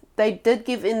 and they did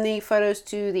give in the photos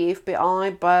to the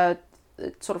FBI, but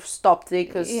it sort of stopped there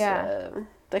because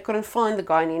they couldn't find the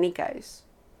guy in any case.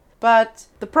 But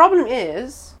the problem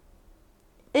is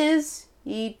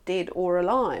he dead or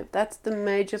alive? That's the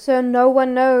major... So no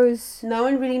one knows. No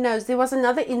one really knows. There was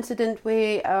another incident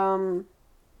where...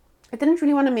 I didn't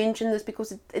really want to mention this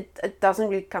because it doesn't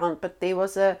really count, but there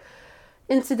was a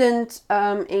incident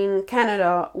in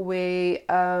Canada where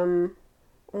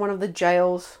one of the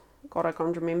jails, God, I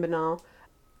can't remember now,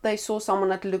 they saw someone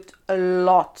that looked a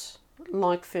lot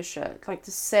like Fisher, like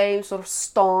the same sort of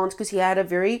stance, because he had a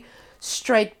very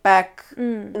straight back,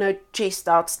 chest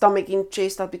out, stomach in,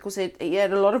 chest out, because he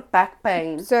had a lot of back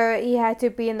pain. So he had to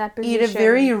be in that position. He had a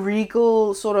very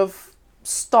regal sort of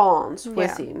stance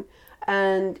with him.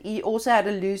 And he also had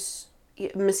a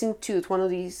missing tooth, one of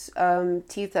these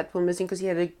teeth that were missing because he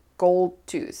had a gold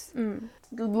tooth.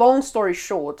 Long story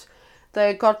short,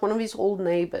 they got one of his old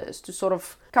neighbors to sort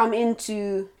of come in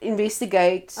to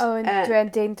investigate. Oh, and to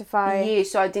identify.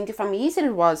 Yes, to identify me. He said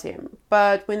it was him.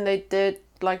 But when they did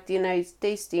like DNA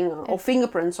testing, or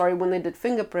fingerprints, when they did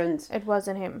fingerprints. It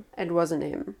wasn't him. It wasn't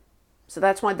him. So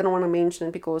that's why I didn't want to mention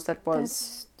it, because that was...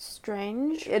 That's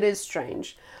strange. It is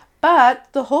strange. But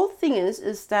the whole thing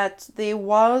is that there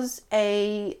was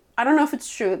I don't know if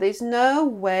it's true. There's no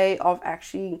way of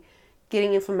actually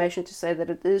getting information to say that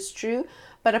it is true.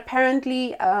 But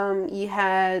apparently he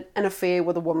had an affair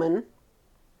with a woman.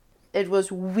 It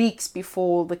was weeks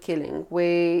before the killing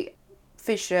where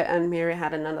Fisher and Mary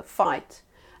had another fight.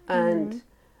 And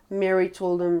Mary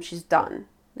told him she's done.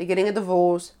 They're getting a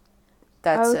divorce.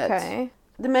 That's it.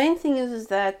 The main thing is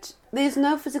that there's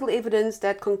no physical evidence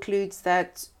that concludes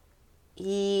that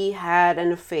he had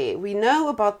an affair. We know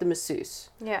about the masseuse.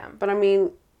 Yeah. But I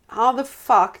mean, how the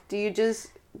fuck do you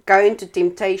just go into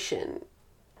temptation?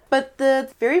 But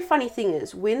the very funny thing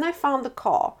is, when they found the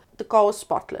car was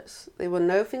spotless. There were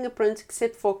no fingerprints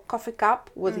except for a coffee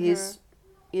cup with his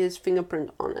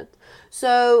fingerprint on it.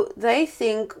 So they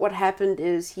think what happened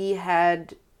is he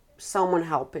had someone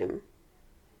help him.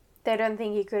 They don't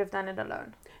think he could have done it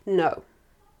alone. No.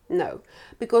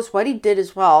 Because what he did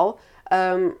as well...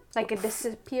 like a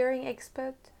disappearing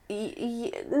expert?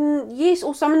 Yes,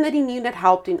 or someone that he knew that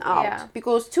helped him out. Yeah.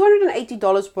 Because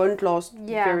 $280 won't last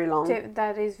very long.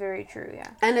 That is very true,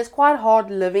 yeah. And it's quite hard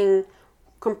living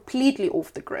completely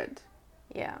off the grid.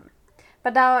 Yeah.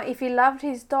 But now, if he loved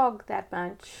his dog that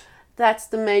much... That's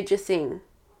the major thing.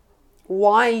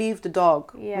 Why leave the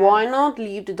dog? Yeah. Why not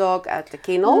leave the dog at the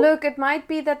kennel? Look, it might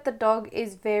be that the dog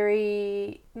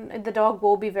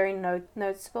will be very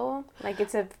noticeable. Like,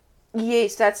 it's a...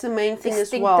 Yes, that's the main thing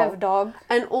as well. Distinctive dog.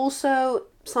 And also,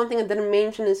 something I didn't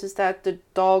mention is that the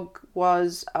dog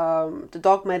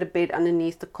made a bed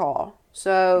underneath the car.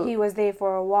 So He was there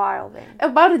for a while then.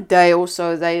 about a day or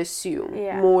so, they assume,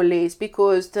 Yeah. more or less,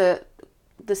 because the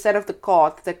set of the car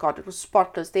that they got, it was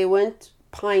spotless. There weren't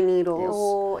pine needles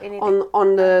Or anything.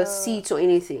 on the seats or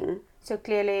anything. So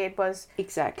clearly it was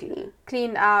Exactly.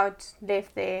 cleaned out,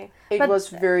 left there. It But was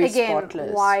very again,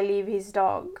 spotless. why leave his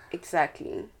dog?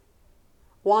 Exactly.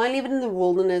 Why leave it in the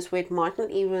wilderness where it might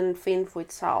not even fend for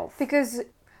itself? Because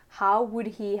how would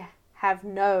he have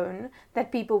known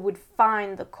that people would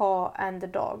find the car and the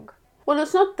dog? Well,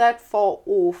 it's not that far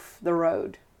off the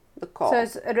road, the car.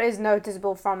 So it is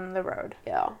noticeable from the road.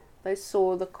 Yeah, they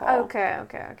saw the car. Okay.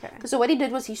 So what he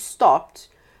did was he stopped,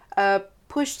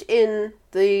 pushed in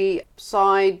the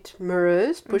side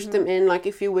mirrors, pushed them in like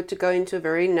if you were to go into a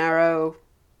very narrow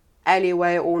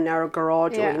alleyway or narrow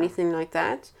garage or Yeah. anything like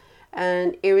that.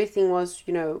 And everything was,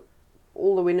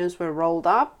 all the windows were rolled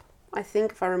up, I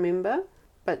think, if I remember.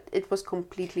 But it was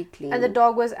completely clean. And the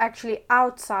dog was actually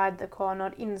outside the car,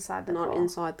 not inside the car. Not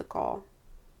inside the car.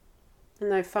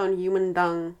 And they found human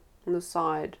dung on the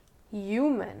side.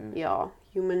 Human? Yeah,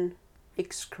 human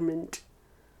excrement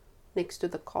next to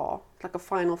the car. Like a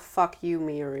final fuck you,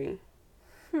 Mary.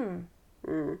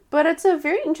 But it's a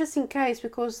very interesting case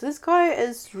because this guy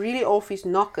is really off his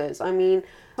knockers. I mean,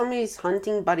 some of his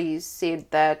hunting buddies said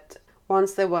that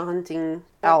once they were hunting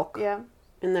elk Yeah.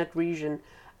 in that region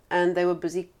and they were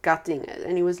busy gutting it,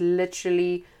 and he was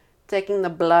literally taking the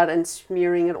blood and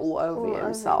smearing it all over All over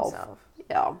himself. himself.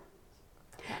 Yeah.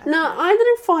 Now, I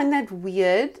didn't find that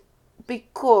weird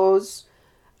because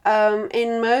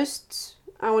in most,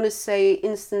 I want to say,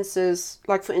 instances,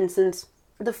 like for instance,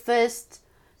 the first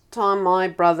time my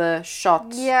brother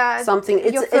shot something,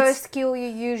 Your first kill, you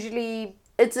usually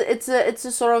it's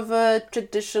a sort of a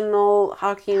traditional,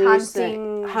 how can you say,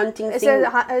 hunting It's thing.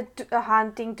 a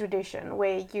hunting tradition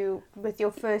where you, with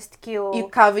your first kill, You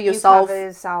cover yourself. You cover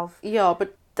yourself. Yeah,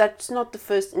 but that's not the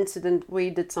first incident where he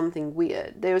did something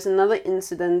weird. There was another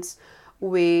incident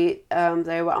where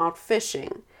they were out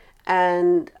fishing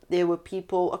and there were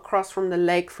people across from the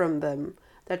lake from them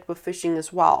that were fishing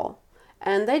as well.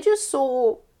 And they just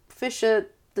saw Fisher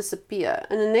disappear.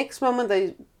 And the next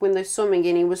moment when they saw him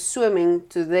again, he was swimming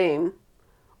to them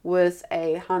with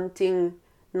a hunting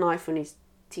knife in his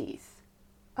teeth.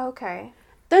 Okay.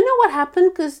 Don't know what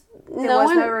happened because There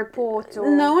was no report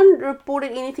or... no one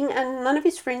reported anything, and none of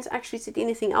his friends actually said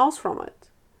anything else from it.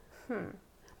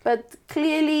 But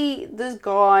clearly, this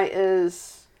guy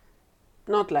is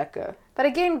not lekker. But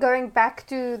again, going back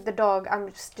to the dog,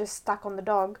 I'm just stuck on the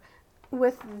dog.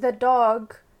 With the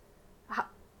dog,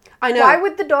 I know. why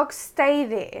would the dog stay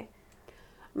there?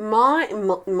 My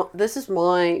this is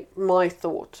my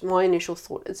thought, my initial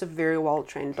thought. It's a very well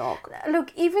trained dog.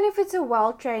 Look, even if it's a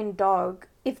well-trained dog,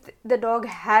 if the dog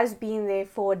has been there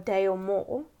for a day or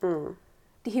more,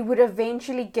 he would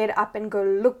eventually get up and go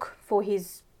look for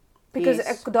his... Because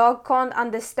Yes. a dog can't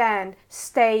understand,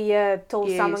 stay here till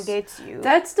Yes. someone gets you.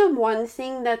 That's the one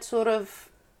thing that sort of...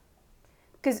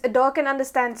 Because a dog can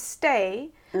understand stay,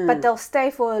 but they'll stay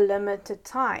for a limited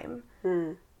time.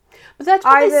 But that's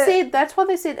what Either- they said. That's what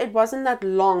they said. It wasn't that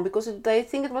long because they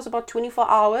think it was about 24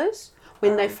 hours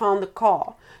when they found the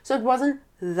car. So it wasn't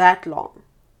that long.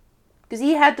 Because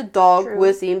he had the dog True.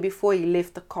 with him before he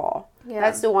left the car. Yeah.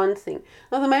 That's the one thing.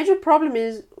 Now the major problem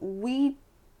is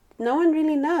no one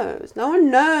really knows. No one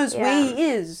knows where Yeah. he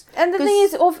is. And the 'Cause- thing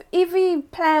is, if you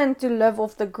plan to live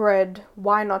off the grid,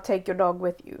 why not take your dog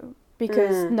with you?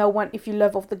 Because if you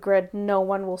live off the grid, no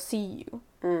one will see you.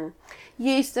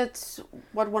 Yes, that's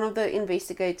what one of the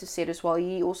investigators said as well.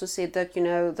 He also said that,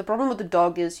 the problem with the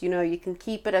dog is, you can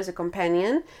keep it as a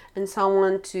companion and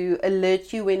someone to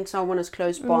alert you when someone is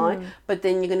close by, but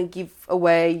then you're going to give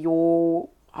away your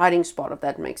hiding spot, if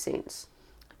that makes sense.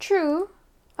 True,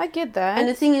 I get that. And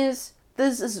the thing is,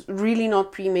 this is really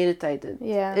not premeditated.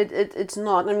 Yeah. It's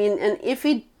not. I mean, and if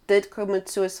he did commit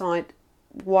suicide,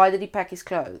 why did he pack his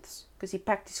clothes? Because he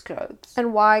packed his clothes.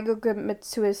 And why go commit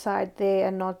suicide there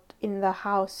and not in the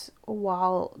house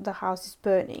while the house is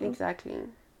burning? Exactly.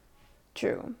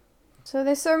 True. So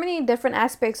there's so many different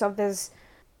aspects of this.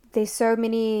 There's so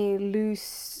many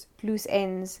loose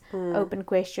ends, open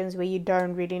questions where you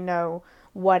don't really know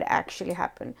what actually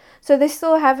happened. So they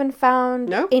still haven't found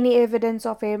No. any evidence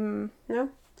of him. No.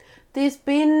 There's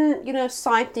been,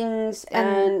 sightings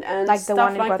and like the stuff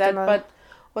one in like that, Guatemala. but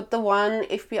what the one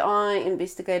FBI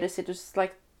investigator said was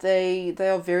like they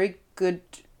are very good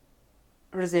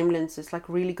resemblances, like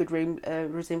really good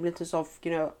resemblances of,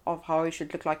 of how he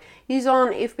should look like. He's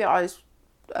on FBI's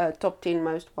top 10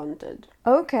 most wanted.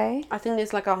 Okay. I think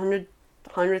there's like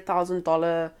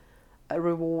 $100,000 a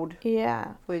reward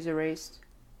Yeah. for his arrest.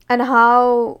 And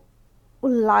how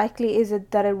likely is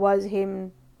it that it was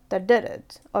him that did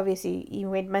it? Obviously, he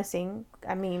went missing.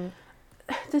 I mean,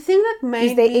 The thing that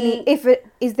made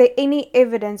is there any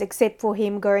evidence except for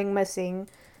him going missing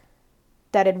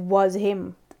that it was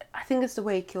him? I think it's the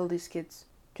way he killed his kids.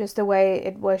 Just the way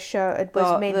it was it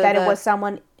was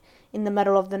someone in the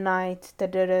middle of the night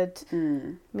that did it.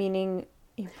 Meaning,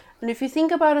 and if you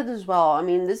think about it as well, I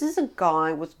mean, this is a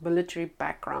guy with military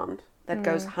background that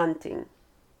goes hunting.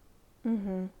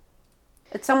 Mm-hmm.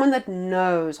 It's someone that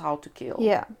knows how to kill.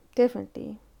 Yeah,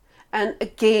 definitely. And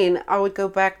again, I would go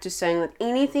back to saying that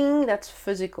anything that's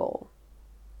physical,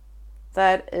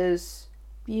 that is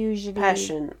usually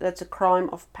passion. That's a crime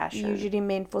of passion. Usually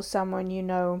meant for someone you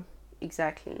know.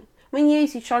 Exactly. I mean,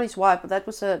 yes, he shot his wife, but that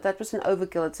was an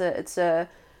overkill.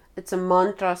 It's a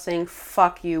mantra saying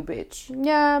 "fuck you, bitch."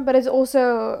 Yeah, but it's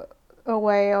also a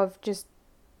way of just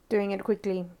doing it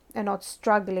quickly and not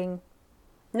struggling.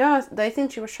 No, they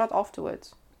think she was shot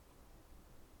afterwards.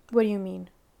 What do you mean?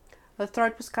 Her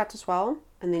throat was cut as well,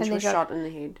 and then she was shot in the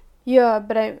head. Yeah,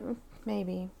 but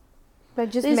maybe. But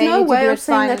just there's maybe no way to of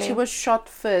saying finally. That she was shot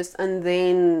first and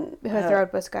then Her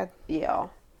throat was cut. Yeah.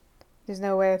 There's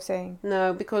no way of saying.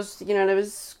 No, because there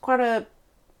was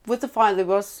with the fire there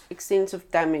was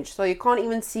extensive damage, so you can't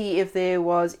even see if there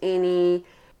was any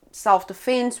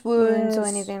self-defense wounds or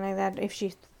anything like that. If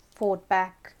she fought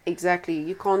back. Exactly,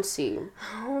 you can't see.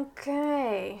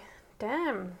 Okay.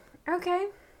 Damn. Okay.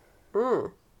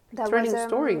 That was a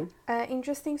story. An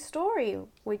interesting story,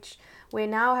 which we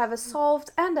now have a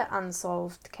solved and an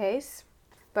unsolved case.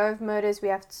 Both murders we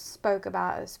have spoke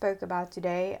about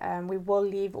today. We will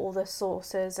leave all the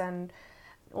sources and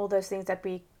all those things that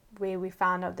where we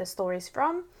found out the stories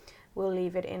from. We'll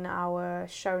leave it in our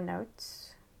show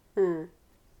notes.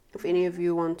 If any of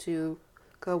you want to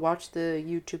go watch the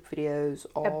YouTube videos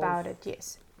about it,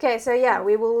 yes. Okay, so yeah,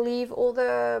 we will leave all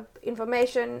the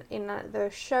information in the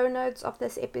show notes of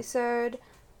this episode.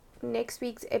 Next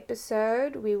week's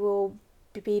episode, we will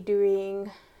be doing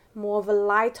more of a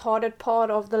light-hearted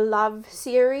part of the love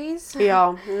series.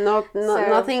 Yeah,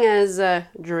 nothing as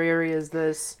dreary as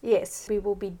this. Yes, we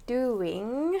will be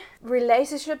doing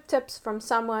relationship tips from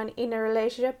someone in a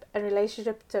relationship and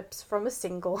relationship tips from a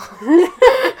single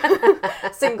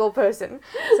person.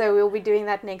 So we'll be doing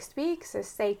that next week, so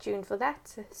stay tuned for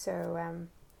that. So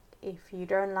if you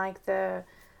don't like the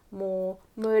more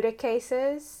murder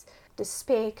cases,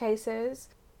 despair cases,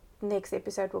 next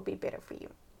episode will be better for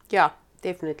you. Yeah.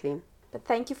 Definitely. But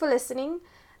thank you for listening.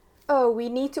 Oh, we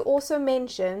need to also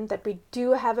mention that we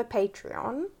do have a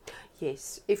Patreon.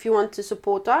 Yes. If you want to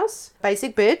support us,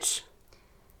 Basic Bitch,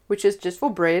 which is just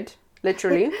for bread,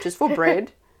 literally, just for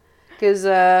bread. Because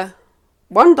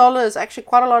 $1 is actually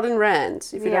quite a lot in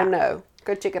rands, if you don't know.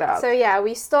 Go check it out. So yeah,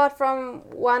 we start from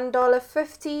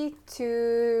 $1.50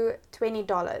 to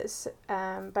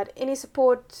 $20. But any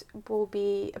support will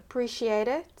be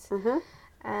appreciated. Mm-hmm.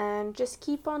 And just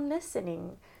keep on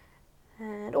listening.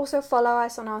 And also follow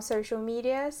us on our social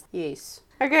medias. Yes.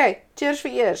 Okay, cheers vir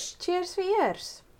eers. Cheers vir eers.